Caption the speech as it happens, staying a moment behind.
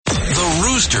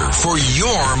booster for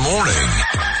your morning.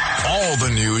 All the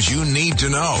news you need to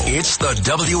know. It's the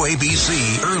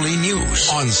WABC Early News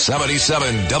on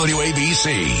 77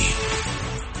 WABC.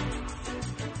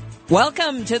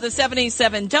 Welcome to the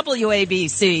 77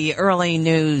 WABC Early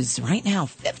News. Right now,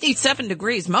 57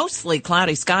 degrees, mostly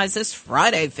cloudy skies this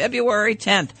Friday, February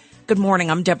 10th. Good morning.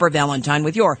 I'm Deborah Valentine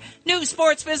with your news,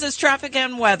 sports, business, traffic,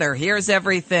 and weather. Here's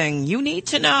everything you need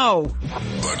to know.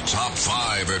 The top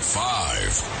 5 at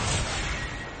 5.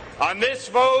 On this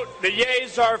vote, the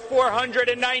yeas are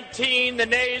 419, the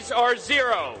nays are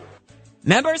 0.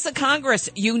 Members of Congress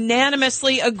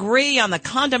unanimously agree on the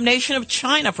condemnation of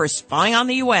China for spying on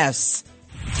the U.S.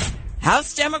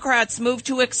 House Democrats move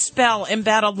to expel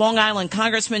embattled Long Island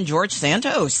Congressman George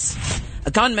Santos.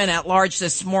 A gunman at large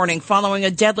this morning following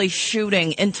a deadly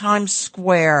shooting in Times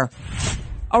Square.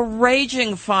 A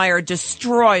raging fire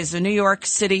destroys a New York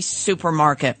City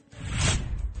supermarket.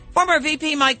 Former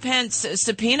VP Mike Pence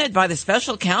subpoenaed by the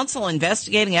special counsel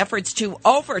investigating efforts to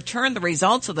overturn the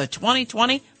results of the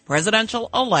 2020 presidential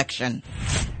election.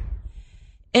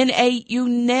 In a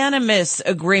unanimous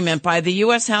agreement by the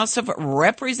U.S. House of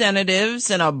Representatives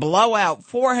in a blowout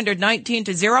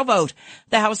 419-0 vote,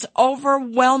 the House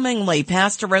overwhelmingly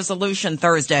passed a resolution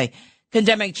Thursday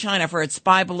condemning China for its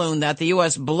spy balloon that the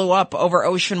U.S. blew up over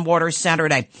ocean waters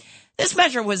Saturday. This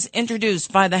measure was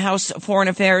introduced by the House Foreign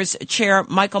Affairs Chair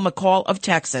Michael McCaul of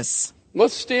Texas.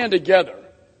 Let's stand together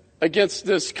against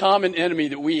this common enemy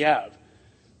that we have.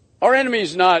 Our enemy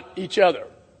is not each other.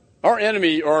 Our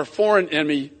enemy are foreign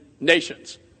enemy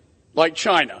nations like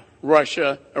China,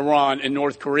 Russia, Iran, and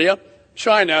North Korea.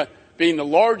 China being the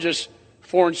largest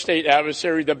foreign state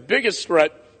adversary, the biggest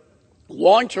threat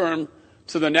long-term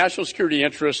to the national security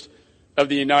interest of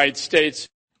the United States.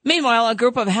 Meanwhile, a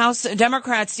group of House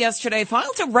Democrats yesterday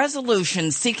filed a resolution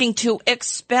seeking to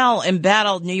expel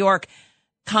embattled New York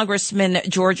Congressman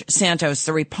George Santos,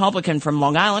 the Republican from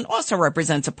Long Island, also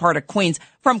represents a part of Queens,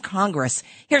 from Congress.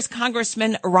 Here's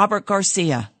Congressman Robert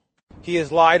Garcia. He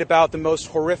has lied about the most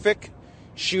horrific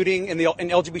shooting in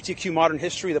LGBTQ modern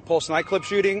history, the Pulse nightclub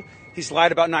shooting. He's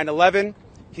lied about 9/11.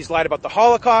 He's lied about the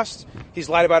Holocaust. He's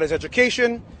lied about his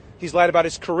education. He's lied about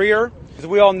his career. As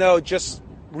we all know, just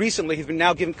recently he's been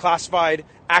now given classified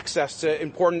access to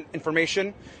important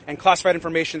information and classified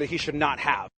information that he should not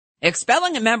have.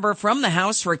 Expelling a member from the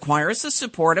House requires the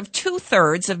support of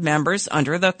 2/3 of members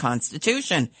under the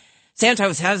Constitution.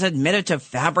 Santos has admitted to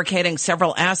fabricating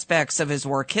several aspects of his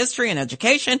work history and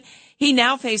education. He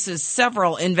now faces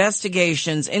several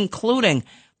investigations, including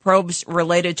probes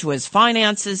related to his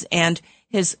finances and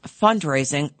his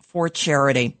fundraising for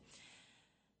charity.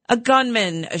 A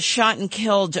gunman shot and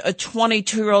killed a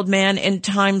 22-year-old man in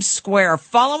Times Square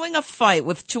following a fight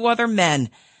with 2 other men.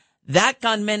 That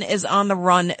gunman is on the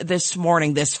run this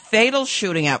morning. This fatal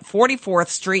shooting at 44th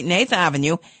Street and 8th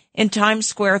Avenue in Times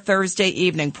Square Thursday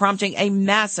evening, prompting a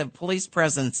massive police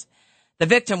presence. The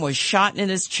victim was shot in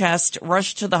his chest,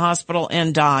 rushed to the hospital,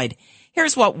 and died.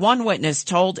 Here's what one witness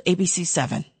told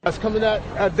ABC7. I was coming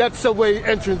at that subway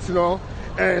entrance,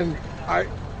 and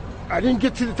I didn't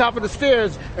get to the top of the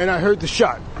stairs, and I heard the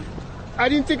shot. I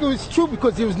didn't think it was true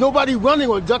because there was nobody running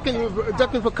or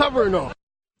ducking for cover and all.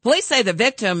 Police say the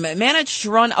victim managed to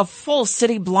run a full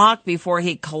city block before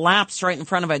he collapsed right in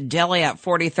front of a deli at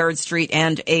 43rd Street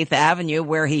and 8th Avenue,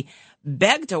 where he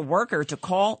begged a worker to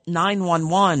call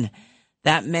 911.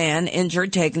 That man,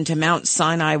 injured, taken to Mount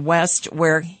Sinai West,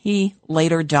 where he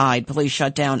later died. Police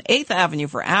shut down 8th Avenue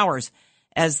for hours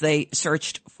as they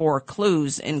searched for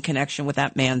clues in connection with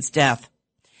that man's death.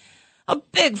 A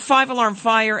big 5-alarm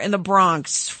fire in the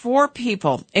Bronx. 4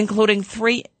 people, including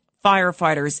 3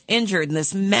 firefighters, injured in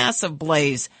this massive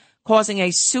blaze, causing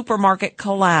a supermarket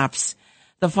collapse.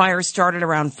 The fire started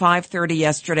around 5:30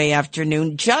 yesterday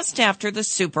afternoon, just after the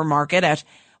supermarket at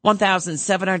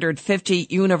 1750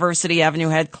 University Avenue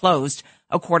had closed,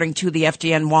 according to the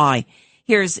FDNY.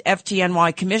 Here's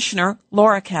FDNY Commissioner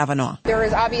Laura Kavanaugh. There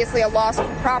is obviously a loss of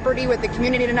property with the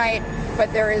community tonight,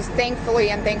 but there is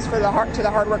thankfully, and thanks to the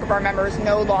hard work of our members,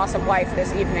 no loss of life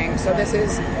this evening. So this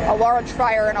is a large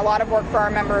fire and a lot of work for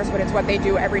our members, but it's what they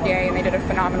do every day, and they did a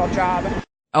phenomenal job.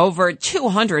 Over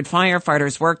 200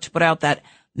 firefighters worked to put out that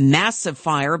massive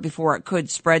fire before it could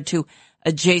spread to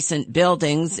adjacent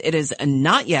buildings. It is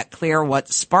not yet clear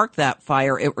what sparked that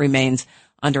fire. It remains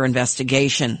under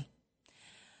investigation.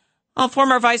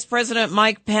 Former Vice President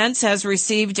Mike Pence has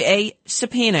received a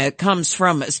subpoena. It comes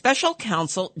from Special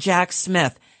Counsel Jack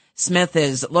Smith. Smith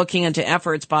is looking into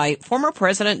efforts by former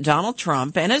President Donald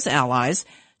Trump and his allies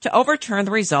to overturn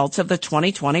the results of the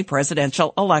 2020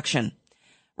 presidential election.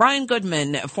 Ryan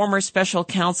Goodman, former special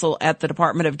counsel at the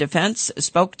Department of Defense,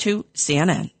 spoke to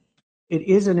CNN.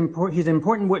 He's an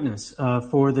important witness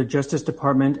for the Justice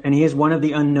Department, and he is one of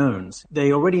the unknowns.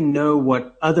 They already know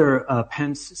what other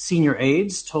Pence senior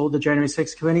aides told the January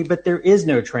 6th committee, but there is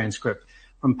no transcript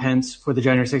from Pence for the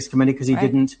January 6th committee because he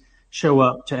didn't show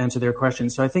up to answer their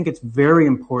questions. So I think it's very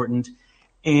important.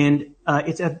 And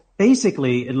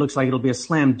basically, it looks like it'll be a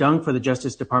slam dunk for the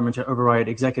Justice Department to override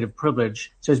executive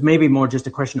privilege. So it's maybe more just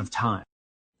a question of time.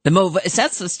 The move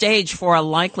sets the stage for a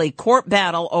likely court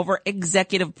battle over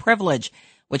executive privilege,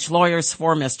 which lawyers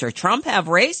for Mr. Trump have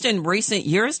raised in recent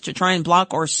years to try and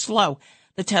block or slow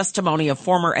the testimony of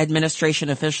former administration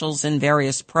officials in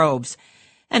various probes.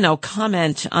 And no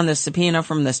comment on the subpoena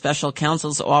from the special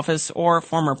counsel's office or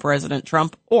former President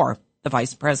Trump or the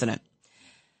vice president.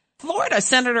 Florida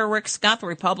Senator Rick Scott, the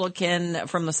Republican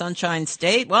from the Sunshine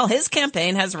State, well, his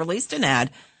campaign has released an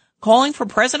ad calling for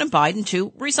President Biden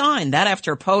to resign. That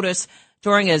after POTUS,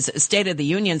 during his State of the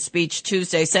Union speech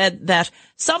Tuesday, said that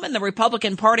some in the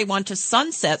Republican Party want to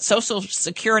sunset Social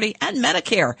Security and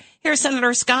Medicare. Here's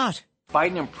Senator Scott.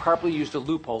 Biden improperly used a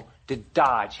loophole to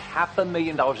dodge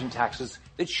 $500,000 in taxes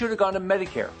that should have gone to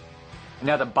Medicare. And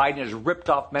now that Biden has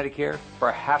ripped off Medicare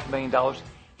for $500,000,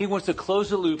 he wants to close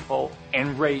the loophole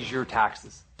and raise your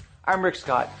taxes. I'm Rick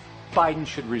Scott. Biden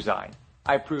should resign.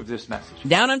 I approve this message.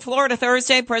 Down in Florida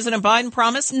Thursday, President Biden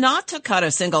promised not to cut a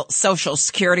single Social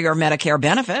Security or Medicare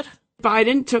benefit.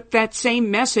 Biden took that same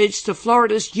message to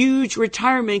Florida's huge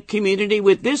retirement community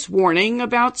with this warning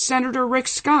about Senator Rick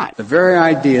Scott. The very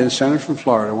idea the senator from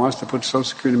Florida wants to put Social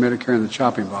Security and Medicare in the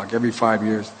chopping block every 5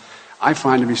 years, I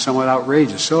find to be somewhat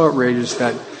outrageous. So outrageous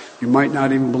that you might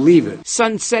not even believe it.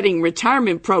 Sunsetting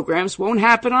retirement programs won't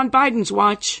happen on Biden's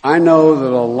watch. I know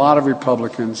that a lot of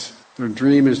Republicans, their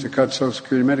dream is to cut Social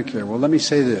Security and Medicare. Well, let me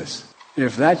say this.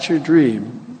 If that's your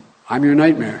dream, I'm your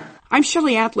nightmare. I'm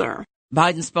Shelley Adler.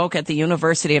 Biden spoke at the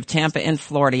University of Tampa in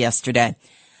Florida yesterday.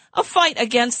 A fight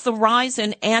against the rise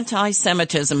in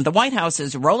anti-Semitism. The White House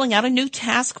is rolling out a new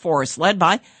task force led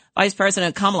by Vice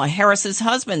President Kamala Harris's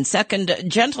husband, Second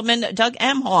Gentleman Doug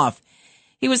Emhoff.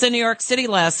 He was in New York City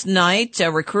last night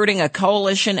recruiting a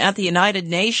coalition at the United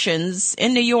Nations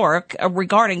in New York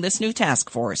regarding this new task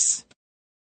force.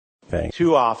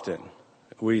 Too often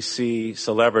we see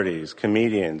celebrities,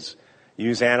 comedians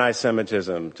use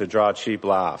anti-Semitism to draw cheap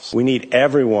laughs. We need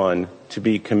everyone to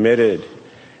be committed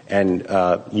and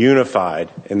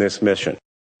unified in this mission.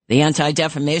 The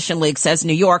Anti-Defamation League says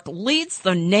New York leads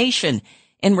the nation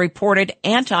in reported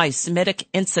anti-Semitic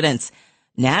incidents.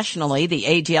 Nationally, the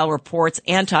ADL reports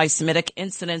anti-Semitic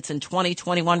incidents in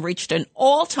 2021 reached an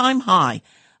all-time high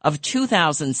of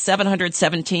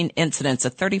 2,717 incidents, a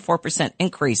 34%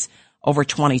 increase over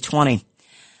 2020.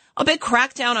 A big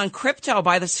crackdown on crypto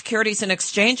by the Securities and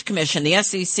Exchange Commission. The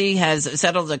SEC has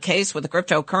settled a case with the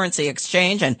cryptocurrency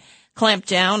exchange and clamped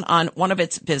down on one of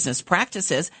its business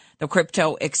practices. The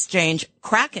crypto exchange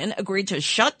Kraken agreed to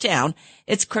shut down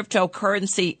its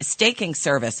cryptocurrency staking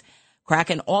service.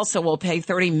 Kraken also will pay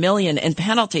 $30 million in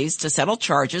penalties to settle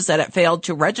charges that it failed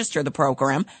to register the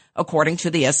program, according to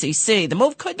the SEC. The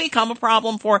move could become a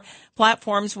problem for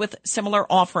platforms with similar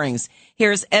offerings.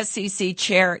 Here's SEC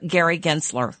Chair Gary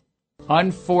Gensler.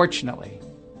 Unfortunately,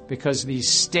 because these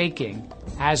staking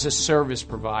as a service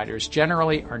providers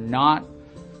generally are not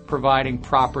providing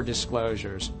proper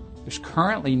disclosures, there's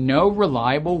currently no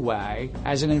reliable way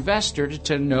as an investor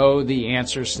to know the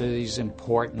answers to these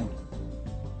important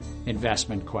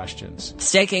investment questions.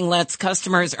 Staking lets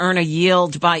customers earn a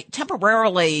yield by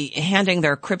temporarily handing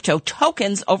their crypto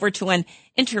tokens over to an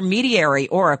intermediary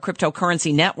or a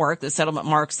cryptocurrency network. The settlement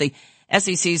marks the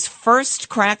SEC's first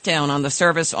crackdown on the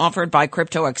service offered by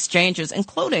crypto exchanges,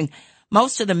 including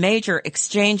most of the major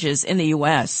exchanges in the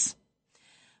U.S.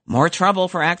 More trouble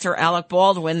for actor Alec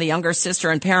Baldwin, the younger sister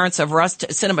and parents of Rust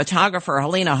cinematographer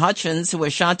Helena Hutchins, who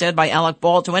was shot dead by Alec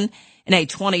Baldwin in a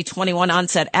 2021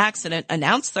 on-set accident,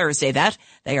 announced Thursday that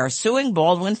they are suing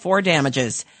Baldwin for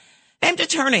damages. Famed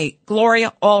attorney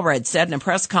Gloria Allred said in a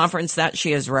press conference that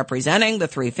she is representing the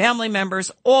three family members,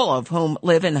 all of whom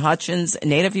live in Hutchins'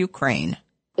 native Ukraine.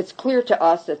 It's clear to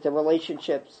us that the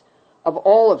relationships of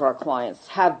all of our clients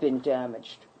have been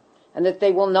damaged and that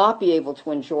they will not be able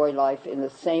to enjoy life in the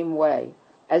same way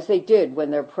as they did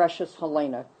when their precious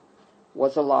Helena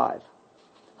was alive.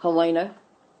 Helena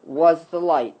was the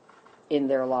light in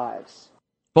their lives.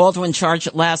 Baldwin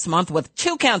charged last month with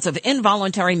 2 counts of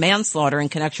involuntary manslaughter in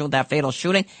connection with that fatal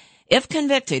shooting. If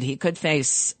convicted, he could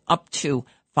face up to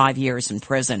 5 years in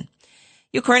prison.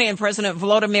 Ukrainian President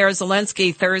Volodymyr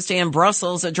Zelensky Thursday in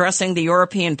Brussels addressing the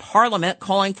European Parliament,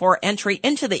 calling for entry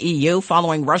into the EU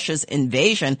following Russia's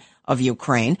invasion of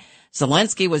Ukraine.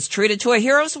 Zelensky was treated to a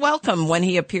hero's welcome when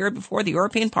he appeared before the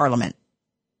European Parliament.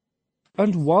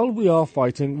 And while we are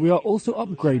fighting, we are also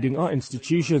upgrading our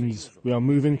institutions. We are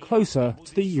moving closer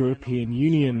to the European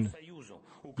Union.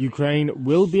 Ukraine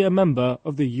will be a member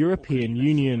of the European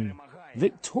Union.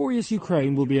 Victorious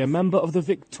Ukraine will be a member of the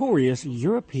victorious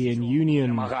European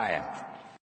Union.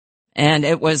 And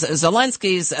it was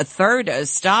Zelensky's third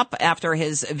stop after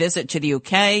his visit to the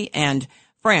UK and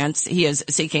France. He is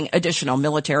seeking additional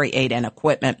military aid and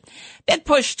equipment. Big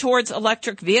push towards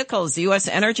electric vehicles. The U.S.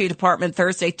 Energy Department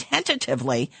Thursday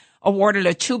tentatively awarded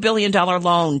a $2 billion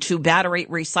loan to battery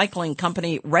recycling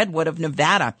company Redwood of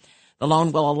Nevada. The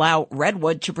loan will allow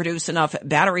Redwood to produce enough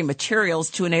battery materials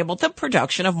to enable the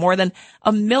production of more than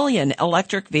 1 million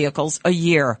electric vehicles a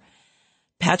year.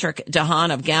 Patrick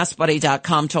DeHaan of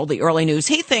GasBuddy.com told the Early News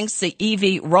he thinks the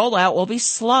EV rollout will be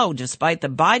slow despite the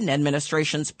Biden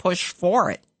administration's push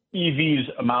for it. EVs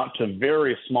amount to a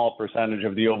very small percentage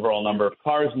of the overall number of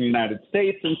cars in the United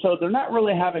States, and so they're not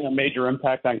really having a major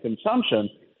impact on consumption.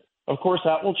 Of course,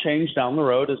 that will change down the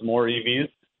road as more EVs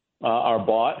are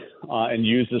bought and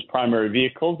used as primary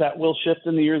vehicles. That will shift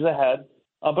in the years ahead.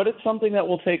 But it's something that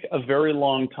will take a very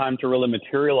long time to really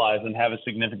materialize and have a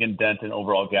significant dent in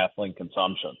overall gasoline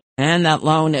consumption. And that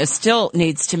loan still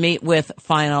needs to meet with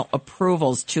final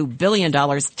approvals. $2 billion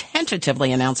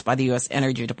tentatively announced by the U.S.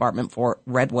 Energy Department for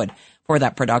Redwood for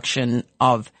that production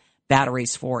of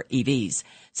batteries for EVs.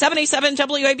 77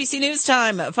 WABC News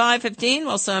Time, 5:15.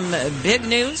 Well, some big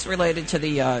news related to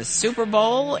the Super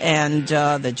Bowl and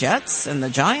the Jets and the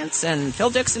Giants, and Phil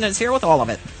Dixon is here with all of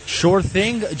it. Sure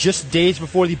thing. Just days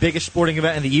before the biggest sporting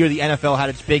event in the year, the NFL had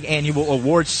its big annual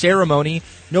awards ceremony.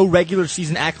 No regular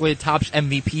season accolade tops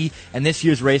MVP, and this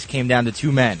year's race came down to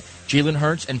two men, Jalen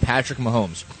Hurts and Patrick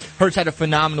Mahomes. Hurts had a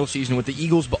phenomenal season with the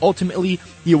Eagles, but ultimately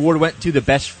the award went to the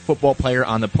best football player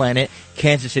on the planet,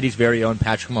 Kansas City's very own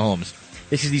Patrick Mahomes.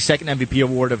 This is the second MVP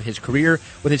award of his career,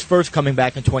 with his first coming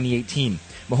back in 2018.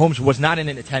 Mahomes was not in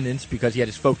attendance because he had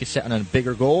his focus set on a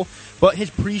bigger goal, but his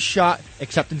pre-shot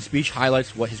acceptance speech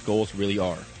highlights what his goals really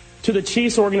are. To the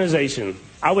Chiefs organization,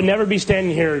 I would never be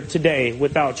standing here today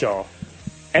without y'all.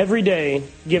 Every day,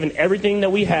 giving everything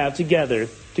that we have together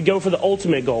to go for the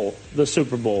ultimate goal, the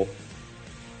Super Bowl.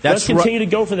 Let's continue to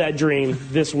go for that dream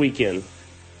this weekend.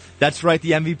 That's right,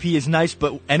 the MVP is nice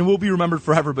and will be remembered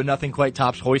forever, but nothing quite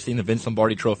tops hoisting the Vince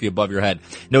Lombardi trophy above your head.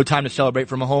 No time to celebrate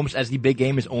for Mahomes, as the big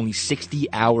game is only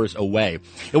 60 hours away.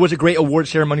 It was a great award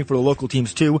ceremony for the local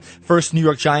teams, too. First, New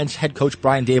York Giants head coach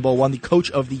Brian Daboll won the Coach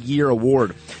of the Year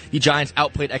award. The Giants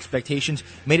outplayed expectations,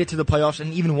 made it to the playoffs,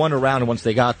 and even won a round once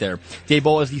they got there.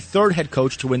 Daboll is the third head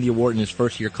coach to win the award in his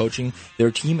first year coaching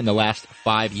their team in the last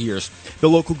 5 years. The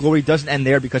local glory doesn't end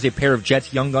there, because a pair of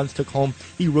Jets young guns took home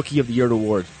the Rookie of the Year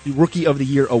award. Rookie of the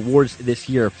Year awards this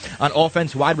year. On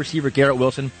offense, wide receiver Garrett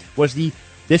Wilson was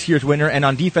this year's winner, and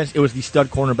on defense, it was the stud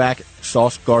cornerback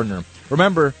Sauce Gardner.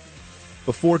 Remember,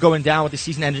 before going down with the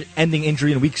season-ending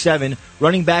injury in Week 7,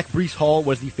 running back Breece Hall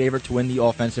was the favorite to win the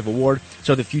offensive award,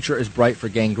 so the future is bright for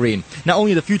Gang Green. Not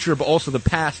only the future, but also the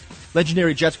past.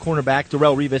 Legendary Jets cornerback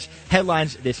Darrelle Revis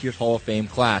headlines this year's Hall of Fame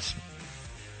class.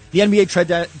 The NBA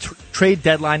trade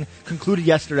deadline concluded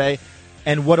yesterday,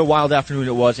 and what a wild afternoon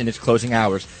it was in its closing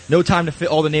hours. No time to fit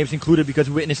all the names included because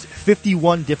we witnessed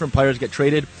 51 different players get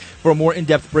traded. For a more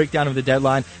in-depth breakdown of the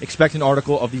deadline, expect an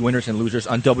article of the winners and losers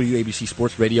on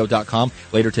WABCSportsRadio.com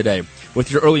later today.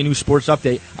 With your early news sports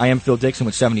update, I am Phil Dixon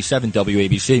with 77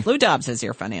 WABC. Lou Dobbs has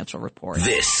your financial report.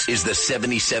 This is the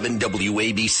 77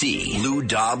 WABC Lou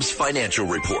Dobbs Financial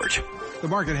Report. The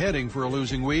market heading for a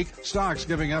losing week. Stocks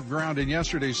giving up ground in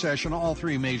yesterday's session. All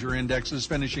three major indexes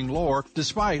finishing lower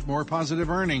despite more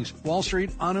positive earnings. Wall Street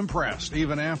unimpressed,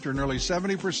 even after nearly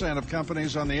 70% of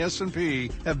companies on the S&P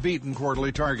have beaten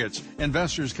quarterly targets.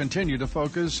 Investors continue to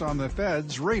focus on the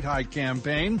Fed's rate hike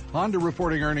campaign. Honda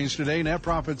reporting earnings today. Net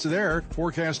profits there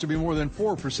forecast to be more than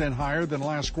 4% higher than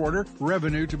last quarter.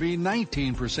 Revenue to be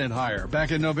 19% higher.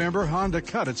 Back in November, Honda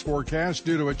cut its forecast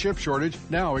due to a chip shortage,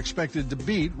 now expected to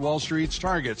beat Wall Street's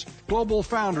targets. Global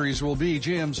Foundries will be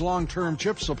GM's long-term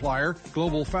chip supplier.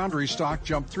 Global Foundry stock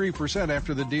jumped 3%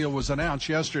 after the deal was announced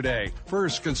yesterday.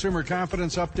 First, consumer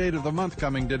confidence update of the month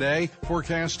coming today.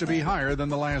 Forecast to be higher than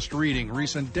the last reading.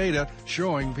 Recent data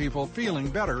showing people feeling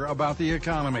better about the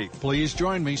economy. Please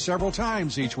join me several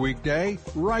times each weekday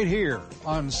right here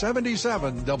on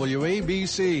 77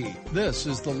 WABC. This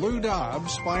is the Lou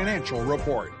Dobbs Financial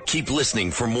Report. Keep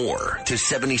listening for more to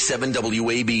 77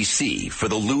 WABC for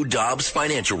the Lou Dobbs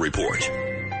Financial Report.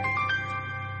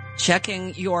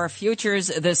 Checking your futures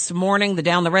this morning. The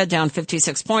Dow and the red down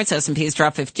 56 points. S&P's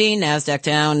dropped 15. NASDAQ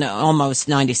down almost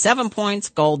 97 points.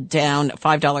 Gold down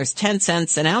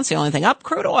 $5.10 an ounce. The only thing up,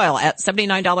 crude oil at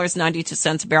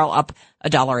 $79.92 a barrel, up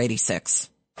 $1.86.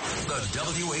 The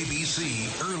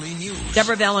WABC Early News.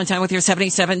 Deborah Valentine with your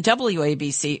 77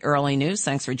 WABC Early News.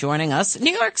 Thanks for joining us.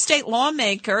 New York State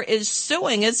lawmaker is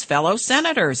suing his fellow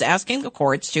senators, asking the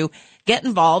courts to get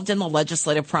involved in the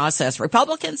legislative process.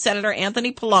 Republican Senator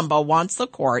Anthony Palumbo wants the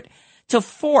court to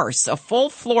force a full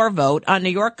floor vote on New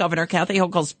York Governor Kathy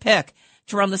Hochul's pick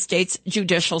to run the state's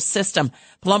judicial system.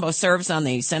 Palumbo serves on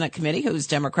the Senate committee whose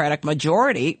Democratic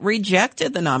majority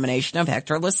rejected the nomination of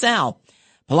Hector LaSalle.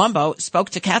 Palumbo spoke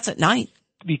to Cats at Night.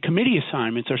 The committee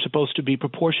assignments are supposed to be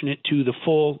proportionate to the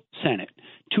full Senate,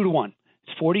 2-1.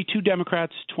 It's 42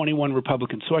 Democrats, 21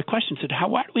 Republicans. So I questioned, said,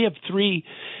 why do we have 3-1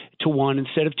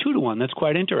 instead of 2-1? That's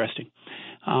quite interesting.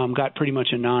 Got pretty much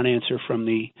a non-answer from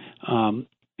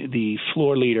the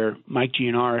floor leader, Mike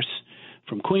Gianaris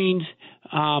from Queens.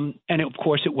 And of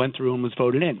course, it went through and was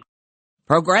voted in.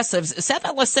 Progressives said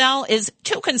that LaSalle is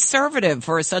too conservative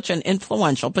for such an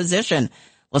influential position.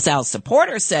 LaSalle's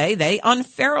supporters say they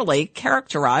unfairly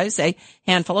characterize a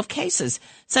handful of cases.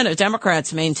 Senate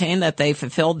Democrats maintain that they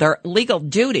fulfilled their legal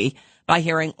duty by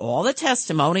hearing all the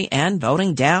testimony and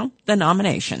voting down the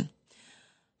nomination.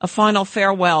 A final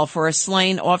farewell for a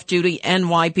slain off-duty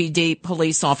NYPD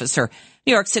police officer.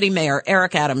 New York City Mayor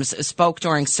Eric Adams spoke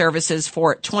during services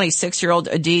for 26-year-old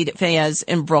Adid Fayez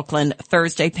in Brooklyn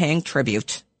Thursday, paying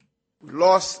tribute. We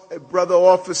lost a brother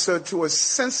officer to a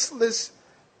senseless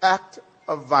act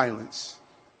of violence,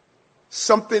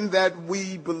 something that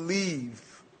we believe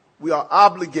we are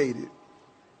obligated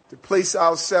to place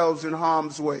ourselves in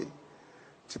harm's way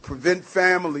to prevent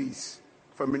families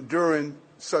from enduring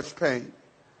such pain.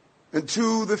 And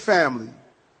to the family,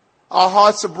 our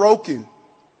hearts are broken,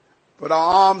 but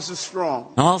our arms are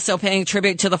strong. Also paying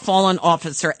tribute to the fallen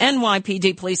officer,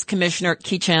 NYPD Police Commissioner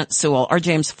Keechant Sewell. Our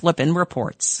James Flippin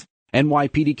reports.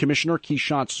 NYPD Commissioner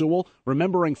Keechant Sewell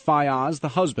remembering Fayaz, the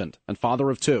husband and father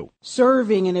of two.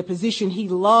 Serving in a position he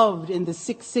loved in the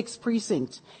 6th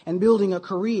Precinct and building a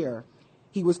career,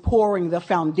 he was pouring the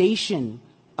foundation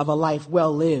of a life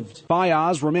well lived.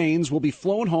 Fayaz remains will be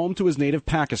flown home to his native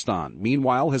Pakistan.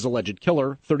 Meanwhile, his alleged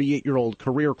killer, 38-year-old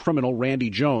career criminal Randy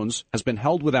Jones, has been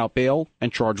held without bail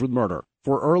and charged with murder.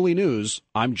 For Early News,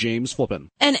 I'm James Flippin.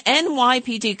 An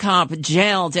NYPD cop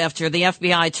jailed after the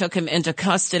FBI took him into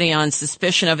custody on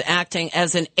suspicion of acting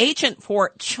as an agent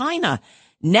for China,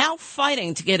 now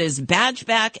fighting to get his badge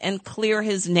back and clear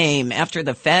his name after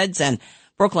the feds and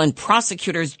Brooklyn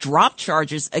prosecutors dropped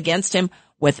charges against him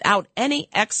without any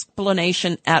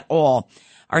explanation at all.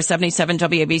 Our 77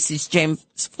 WABC's James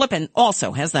Flippin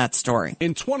also has that story.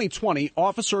 In 2020,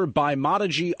 Officer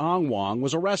Baimataji Angwang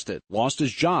was arrested, lost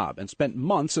his job, and spent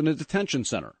months in a detention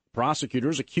center.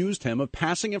 Prosecutors accused him of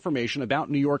passing information about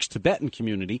New York's Tibetan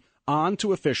community on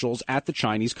to officials at the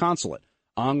Chinese consulate.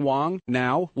 Angwang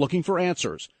now looking for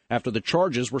answers after the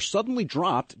charges were suddenly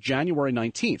dropped January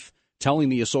 19th, telling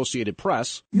the Associated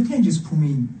Press, "You can't just put me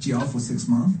in jail for 6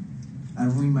 months. I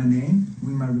ruined my name,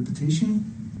 ruined my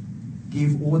reputation,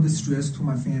 gave all the stress to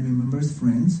my family members,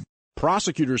 friends."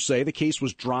 Prosecutors say the case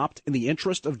was dropped in the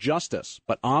interest of justice,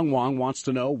 but Angwang wants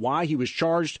to know why he was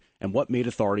charged and what made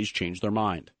authorities change their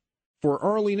mind. For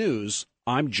Early News,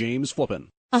 I'm James Flippin.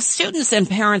 Students and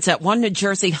parents at one New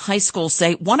Jersey high school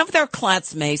say one of their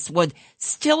classmates would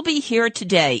still be here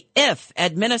today if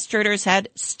administrators had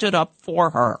stood up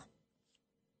for her.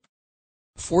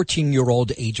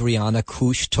 14-year-old Adriana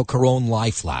Kush took her own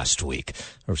life last week.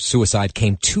 Her suicide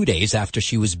came 2 days after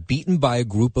she was beaten by a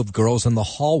group of girls in the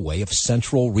hallway of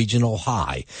Central Regional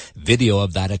High. Video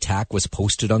of that attack was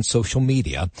posted on social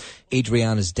media.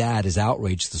 Adriana's dad is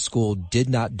outraged the school did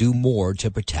not do more to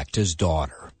protect his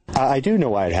daughter. I do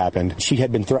know why it happened. She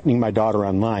had been threatening my daughter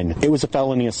online. It was a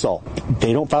felony assault.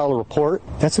 They don't file a report.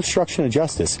 That's obstruction of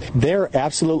justice. They're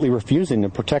absolutely refusing to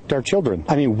protect our children.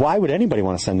 I mean, why would anybody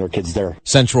want to send their kids there?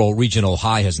 Central Regional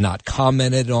High has not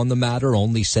commented on the matter,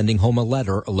 only sending home a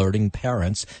letter alerting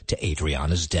parents to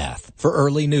Adriana's death. For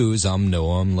Early News, I'm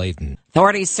Noam Layton.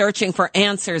 Authorities searching for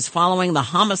answers following the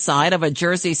homicide of a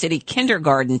Jersey City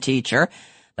kindergarten teacher.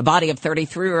 The body of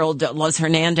 33-year-old Luz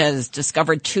Hernandez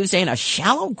discovered Tuesday in a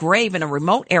shallow grave in a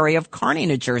remote area of Kearny,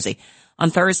 New Jersey.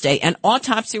 On Thursday, an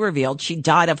autopsy revealed she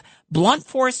died of blunt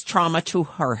force trauma to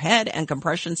her head and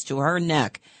compressions to her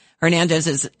neck.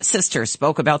 Hernandez's sister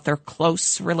spoke about their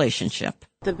close relationship.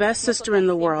 The best sister in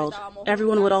the world.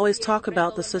 Everyone would always talk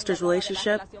about the sisters'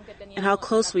 relationship and how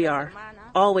close we are,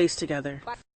 always together.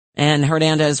 And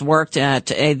Hernandez worked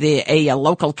at a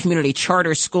local community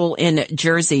charter school in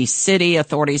Jersey City.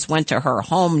 Authorities went to her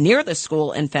home near the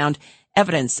school and found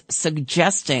evidence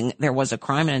suggesting there was a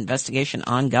crime and investigation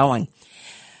ongoing.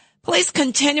 Police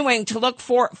continuing to look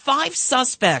for 5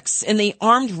 suspects in the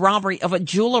armed robbery of a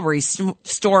jewelry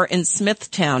store in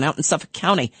Smithtown out in Suffolk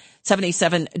County.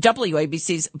 77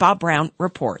 WABC's Bob Brown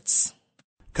reports.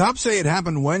 Cops say it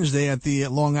happened Wednesday at the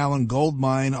Long Island Gold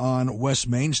Mine on West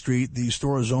Main Street. The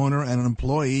store's owner and an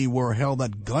employee were held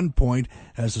at gunpoint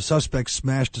as the suspects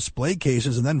smashed display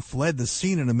cases and then fled the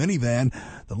scene in a minivan.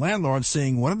 The landlord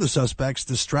saying one of the suspects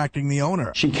distracting the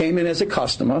owner. She came in as a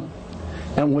customer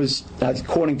and was,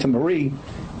 according to Marie,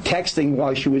 texting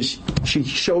while she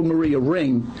showed Marie a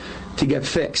ring to get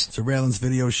fixed. Surveillance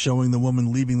video showing the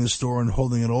woman leaving the store and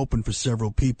holding it open for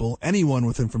several people. Anyone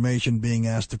with information being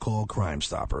asked to call Crime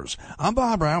Stoppers. I'm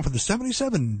Bob Brown for the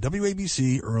 77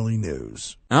 WABC Early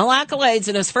News. All accolades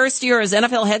in his first year as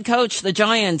NFL head coach, the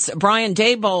Giants' Brian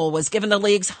Daboll was given the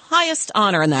league's highest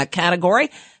honor in that category,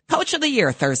 Coach of the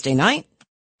Year Thursday night.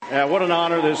 Yeah, what an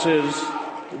honor this is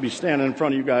to be standing in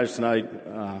front of you guys tonight.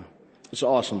 It's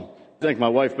awesome. Thank my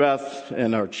wife Beth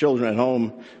and our children at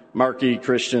home, Marky,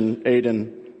 Christian,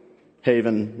 Aiden,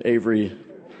 Haven, Avery,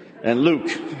 and Luke.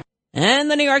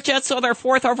 And the New York Jets saw their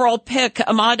 4th overall pick,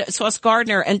 Ahmad Sauce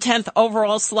Gardner, and 10th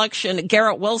overall selection,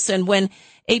 Garrett Wilson, win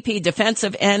AP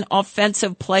Defensive and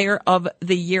Offensive Player of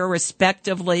the Year,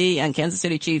 respectively. And Kansas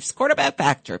City Chiefs quarterback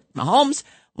Patrick Mahomes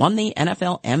won the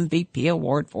NFL MVP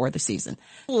award for the season.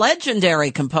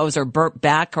 Legendary composer Burt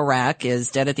Bacharach is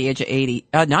dead at the age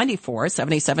of 94.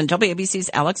 77 WABC's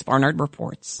Alex Barnard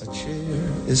reports. A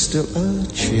chair is still a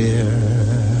chair,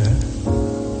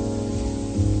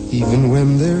 even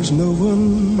when there's no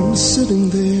one sitting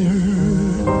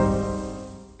there.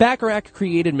 Bacharach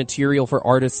created material for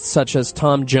artists such as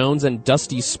Tom Jones and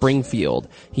Dusty Springfield.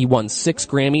 He won 6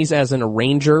 Grammys as an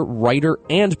arranger, writer,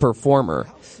 and performer.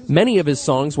 Many of his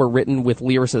songs were written with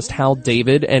lyricist Hal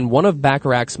David, and one of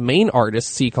Bacharach's main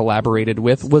artists he collaborated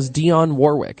with was Dionne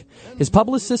Warwick. His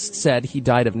publicist said he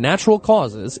died of natural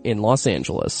causes in Los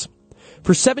Angeles.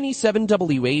 For 77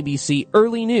 WABC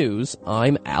Early News,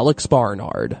 I'm Alex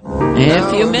Barnard.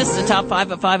 If you missed the top 5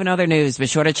 of 5 and other news, be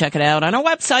sure to check it out on our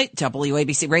website,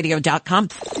 WABCRadio.com.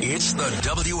 It's the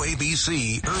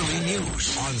WABC Early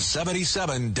News on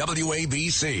 77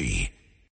 WABC.